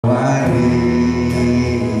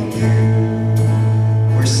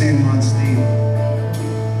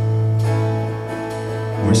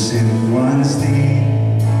sin runs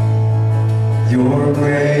deep, your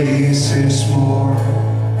grace is more.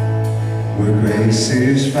 Where grace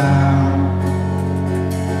is found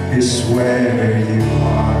is where you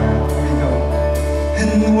are. Here we go.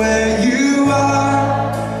 And where you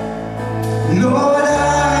are, Lord,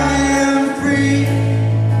 I am free.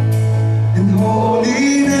 And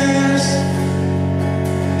holiness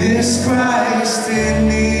is Christ in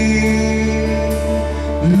me.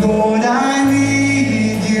 Lord, I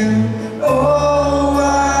need you. Oh,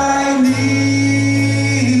 I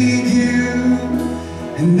need you.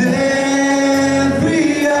 And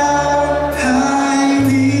every hour I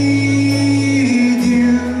need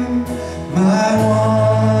you. My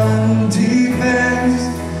one defense,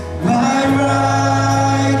 my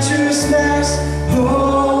righteousness.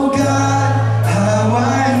 Oh God, how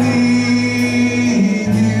I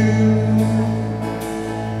need you.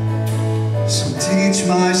 So teach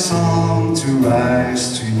my song to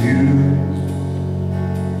rise to you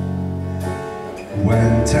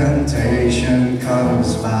when temptation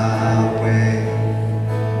comes my way.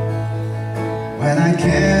 When I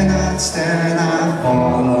cannot stand, I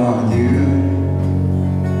fall on you.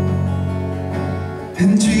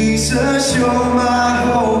 And Jesus, you're my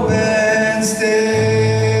hope and stay.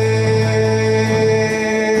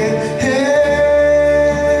 Hey,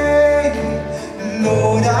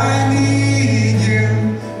 Lord, I need you.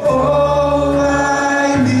 Oh,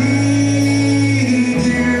 I need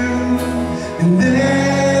you. And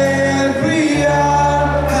every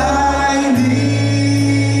hour I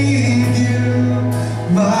need you.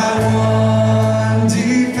 My one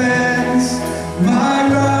defense, my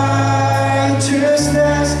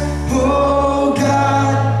righteousness. Oh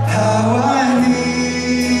God, how I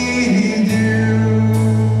need you.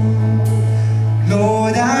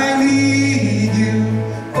 Lord, I need you.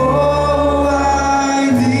 Oh,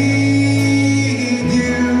 I need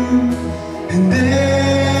you. And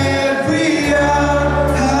every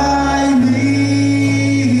hour I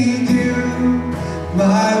need you.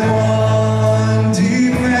 My one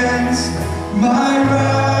defense, my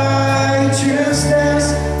righteousness.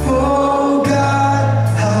 Oh God,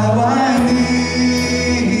 how I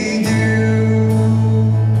need you.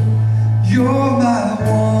 You're my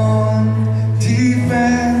one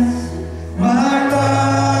defense, my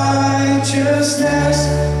righteousness.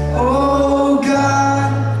 Oh God,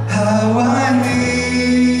 how I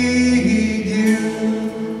need you.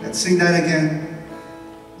 Let's sing that again.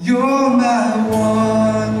 You're my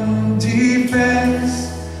one defense,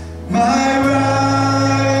 my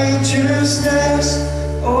righteousness.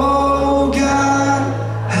 Oh God,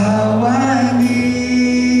 how I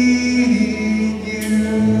need you.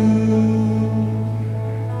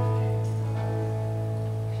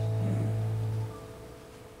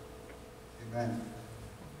 Amen.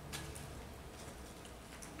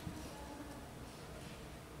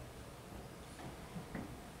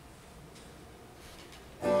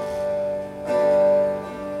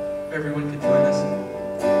 If everyone could join us.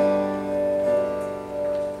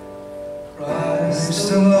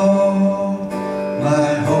 Christ alone,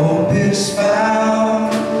 my hope is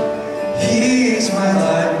found. He is my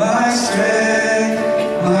light, my strength,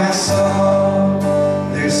 my song.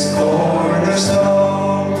 This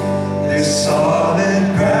cornerstone, this solid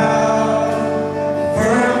ground,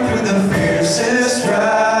 firm through the fiercest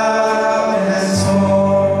drought and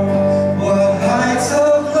storm. What heights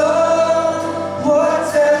of love,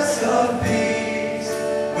 what depths of peace,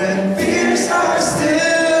 when fears are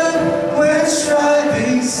still, when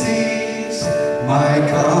striving cease. My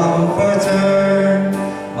comforter,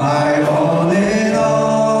 my all in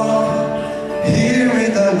all, here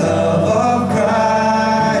in the love of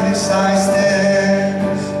Christ I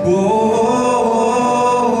stand. Whoa,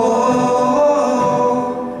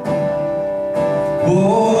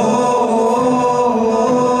 whoa,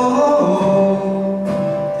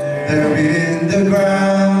 there in the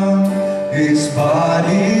ground his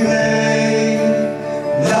body lay,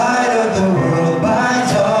 light of the world by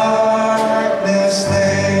darkness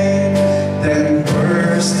slain, then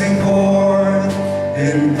bursting forth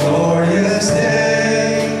in glorious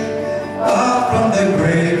day, up from the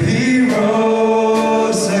grave he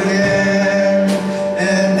rose again.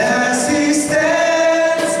 And as he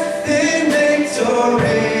stands in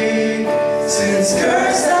victory, since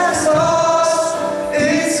curse has lost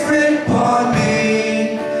its grip on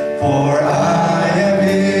me, for I am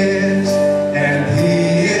his,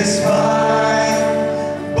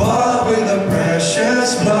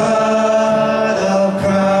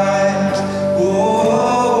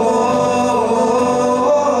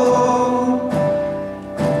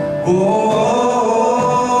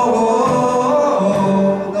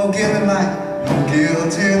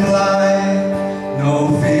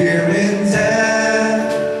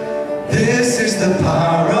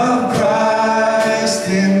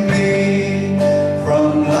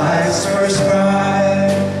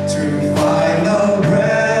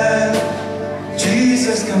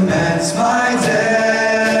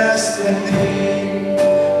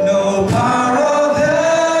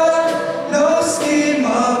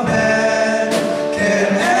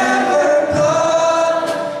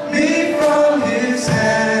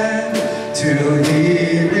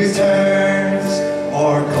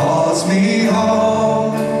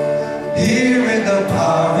 here in the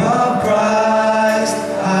power of Christ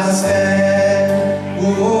I stand.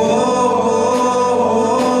 Oh,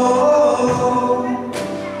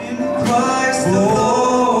 in Christ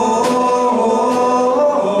alone,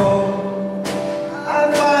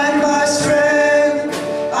 I find my strength,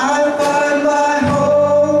 I find my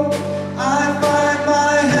hope, I find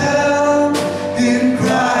my help in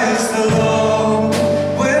Christ alone.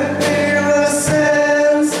 When fear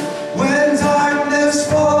ascends, when darkness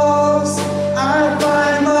falls, I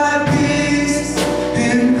find my peace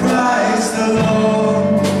in Christ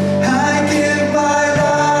alone. I give my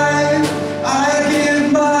life, I give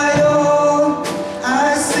my all,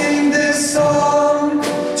 I sing this song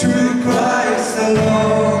to Christ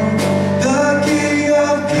alone. The King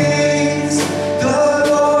of Kings, the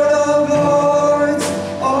Lord of Lords,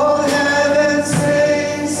 all heaven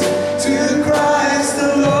sings to Christ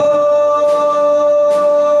alone.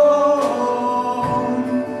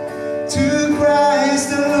 To Christ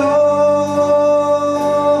alone.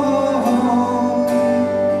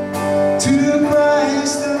 To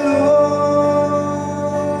Christ alone.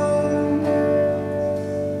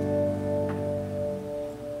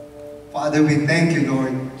 Father, we thank you,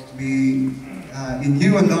 Lord. In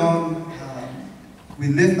you alone, we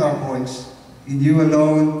lift our voice. In you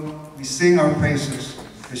alone, we sing our praises,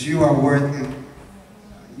 because you are worthy.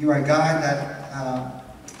 You are God that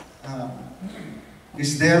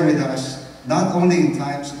is there with us, not only in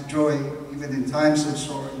times of joy, even in times of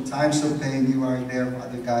sorrow, in times of pain. You are there,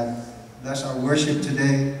 Father God. Bless our worship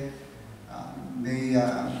today. May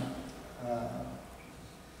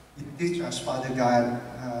you teach us, Father God,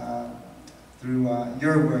 through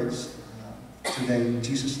your words today. In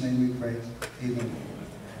Jesus' name we pray. Amen.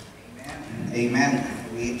 Amen.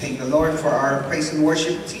 We thank the Lord for our praise and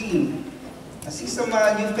worship team. I see some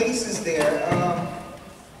new faces there.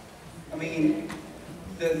 I mean,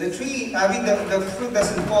 the tree, the fruit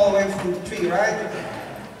doesn't fall away from the tree, right?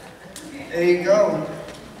 There you go.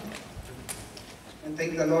 And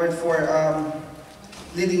thank the Lord for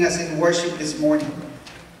leading us in worship this morning.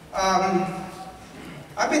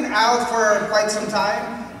 I've been out for quite some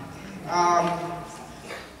time.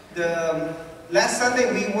 The last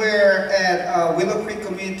Sunday we were at Willow Creek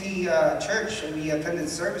Community Church, and we attended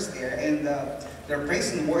service there, and their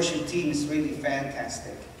praise and worship team is really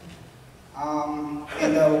fantastic.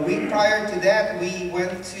 And the week prior to that, we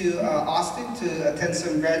went to Austin to attend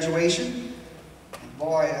some graduation.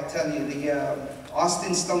 Boy, I tell you, the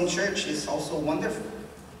Austin Stone Church is also wonderful.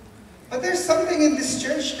 But there's something in this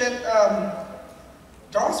church that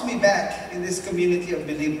draws me back in this community of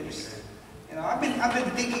believers. You know, I've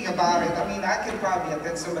been thinking about it. I mean, I could probably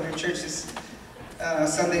attend some other churches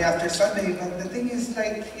Sunday after Sunday, but the thing is,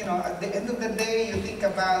 like, you know, at the end of the day, you think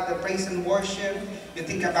about the praise and worship, you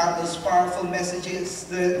think about those powerful messages,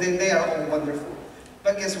 they are all wonderful.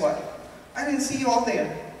 But guess what? I didn't see you all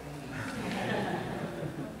there.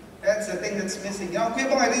 That's the thing that's missing. You know,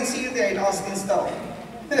 Kuya, I didn't see you there in Austin Stone.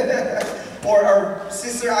 Or our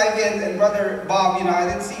sister Ivy and brother Bob, you know, I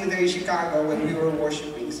didn't see you there in Chicago when we were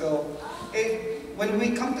worshiping. So, when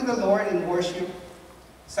we come to the Lord in worship,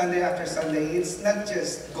 Sunday after Sunday, it's not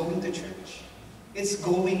just going to church. It's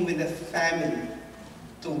going with the family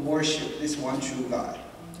to worship this one true God.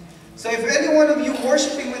 So if any one of you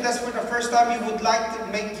worshiping with us for the first time, we would like to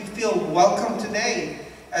make you feel welcome today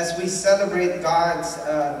as we celebrate God's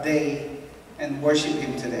day and worship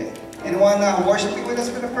Him today. Anyone worshiping with us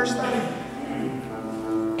for the first time?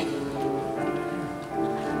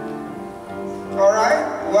 All right.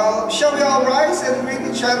 Well, shall we all rise and greet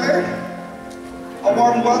each other? A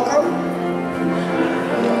warm welcome.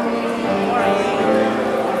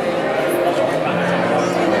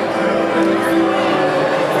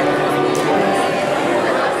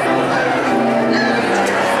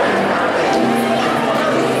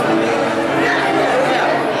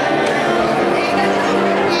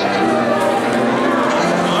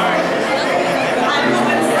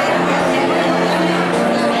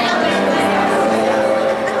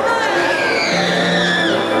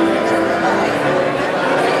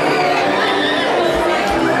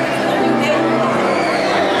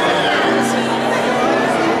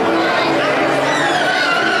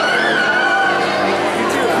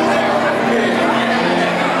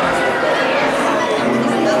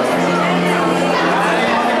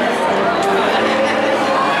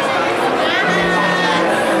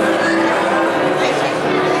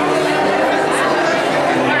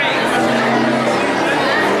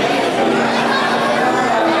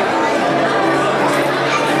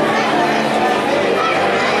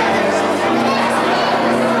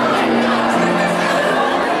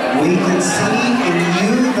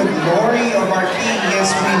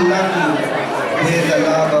 the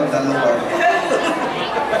love of the Lord.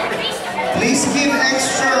 Please give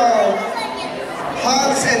extra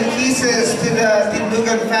hugs and kisses to the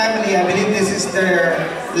Tindugan family. I believe this is their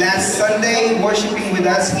last Sunday worshiping with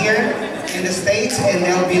us here in the States, and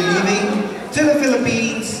they'll be leaving to the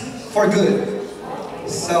Philippines for good.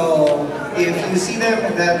 So if you see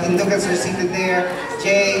them, the Tindugans are seated there.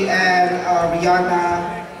 Jay and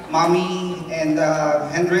Rihanna, Mommy, and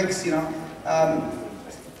Hendrix, you know,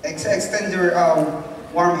 extend your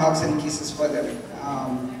warm hugs and kisses for them.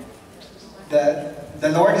 The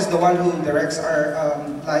Lord is the one who directs our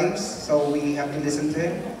lives, so we have to listen to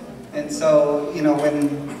Him. And so, you know,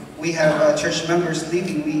 when we have church members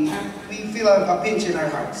leaving, we feel a pinch in our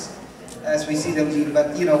hearts as we see them leave.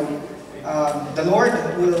 But, you know, the Lord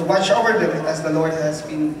will watch over them, as the Lord has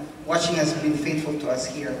been watching us, been faithful to us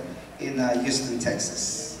here in Houston,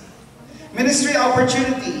 Texas. Ministry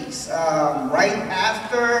opportunities. Right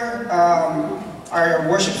after our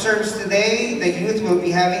worship service today, the youth will be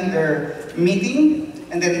having their meeting.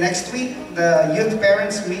 And then next week, the youth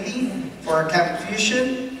parents meeting for Camp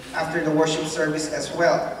Fusion after the worship service as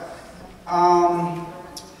well.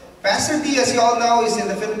 Pastor D, as you all know, is in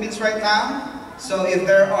the Philippines right now. So if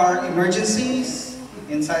there are emergencies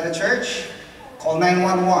inside the church, call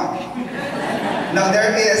 911. Now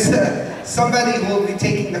there is somebody who will be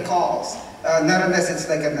taking the calls. Not unless it's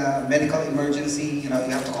like a medical emergency, you know,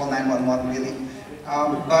 you have to call 911 really.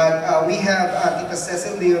 But we have Tita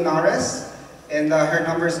Cecil Leonares, and her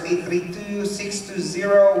number is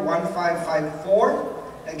 832-620-1554.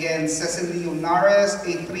 Again, Cecil Leonares,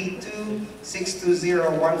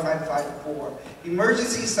 832-620-1554.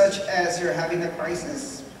 Emergencies such as you're having a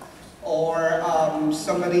crisis, or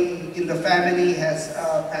somebody in the family has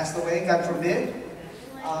passed away, God forbid,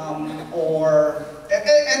 or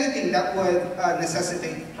anything that would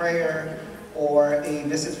necessitate prayer or a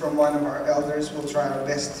visit from one of our elders. We'll try our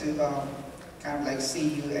best to kind of like see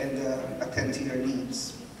you and attend to your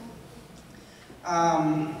needs.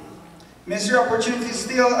 Ministry opportunities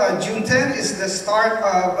still. June 10 is the start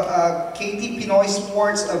of KT Pinoy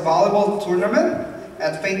Sports volleyball tournament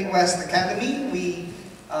at Faith West Academy. We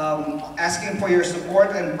asking for your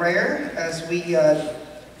support and prayer as we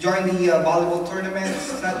join the volleyball tournament.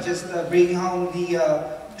 It's not just bringing home the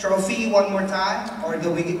trophy one more time, or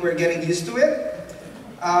we're getting used to it.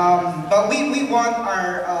 But we want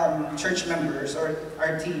our church members or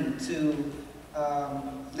our team to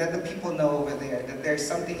let the people know over there that there's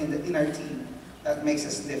something in our team that makes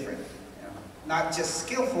us different. You know, not just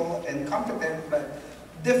skillful and competent, but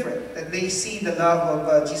different. That they see the love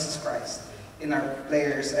of Jesus Christ in our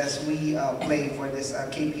players as we play for this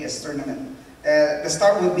KPS tournament. The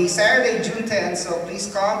start will be Saturday, June 10th, so please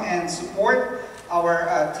come and support our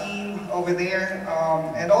team over there.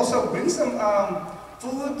 And also bring some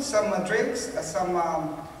food, some drinks, some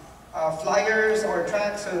flyers or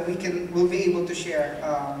tracts, so we'll be able to share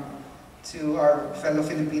to our fellow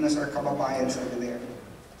Filipinos or kababayans over there.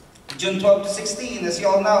 June 12 to 16, as you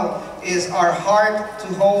all know, is our Heart to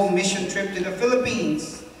Home mission trip to the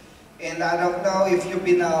Philippines. And I don't know if you've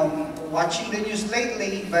been watching the news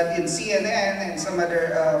lately, but in CNN and some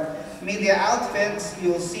other media outfits,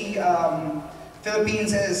 you'll see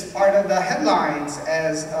Philippines is part of the headlines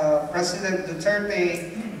as President Duterte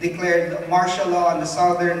declared martial law on the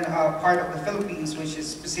southern part of the Philippines, which is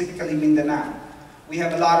specifically Mindanao. We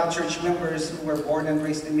have a lot of church members who were born and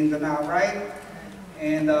raised in Mindanao, right?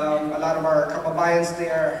 And a lot of our kababayans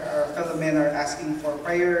there, our fellow men, are asking for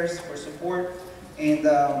prayers, for support, and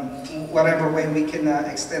whatever way we can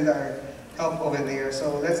extend our help over there.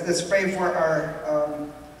 So let's pray for our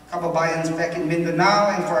kababayans back in Mindanao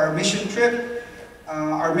and for our mission trip.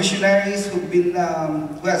 Our missionaries who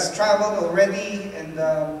has traveled already, and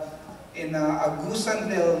in Agusan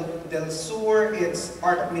del Sur, it's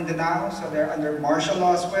part of Mindanao, so they're under martial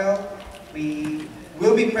law as well. We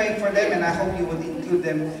will be praying for them, and I hope you would include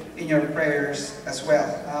them in your prayers as well.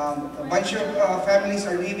 A bunch of families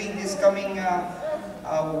are leaving this coming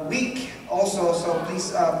week also, so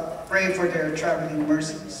please pray for their traveling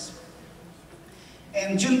mercies.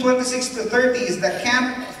 And June 26 to 30 is the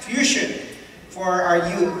Camp Fusion for our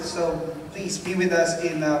youth, so please be with us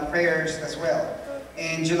in prayers as well.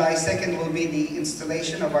 And July 2nd will be the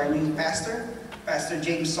installation of our new pastor, Pastor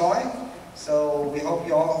James Soy. So we hope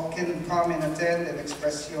you all can come and attend and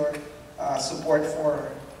express your support for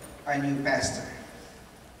our new pastor.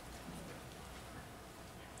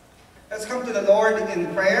 Let's come to the Lord in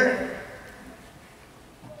prayer.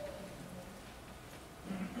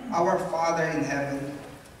 Our Father in heaven,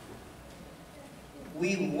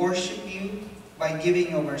 we worship you by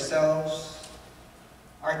giving of ourselves,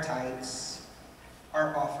 our tithes,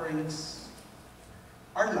 our offerings,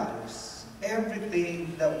 our lives,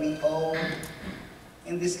 everything that we own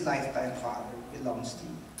in this lifetime, Father, belongs to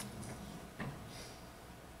you.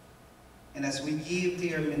 And as we give to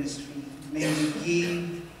your ministry, may we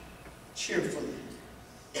give cheerfully.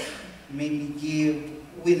 May we give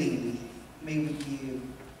willingly. May we give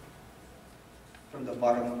from the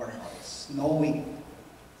bottom of our hearts, knowing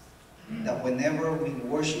that whenever we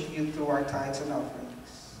worship you through our tithes and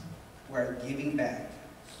offerings, we are giving back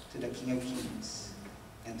to the King of Kings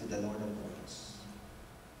and to the Lord of Lords.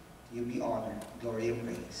 To you be honor, glory, and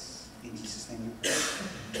praise. In Jesus' name we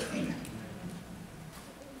pray. Amen.